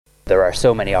There are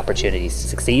so many opportunities to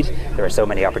succeed. There are so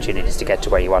many opportunities to get to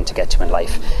where you want to get to in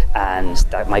life. And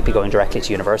that might be going directly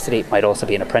to university. It might also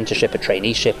be an apprenticeship, a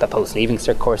traineeship, a post-leaving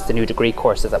cert course, the new degree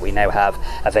courses that we now have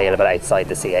available outside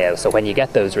the CAO. So when you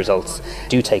get those results,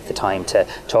 do take the time to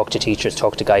talk to teachers,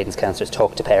 talk to guidance counsellors,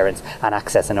 talk to parents, and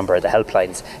access a number of the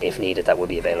helplines if needed that will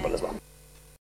be available as well.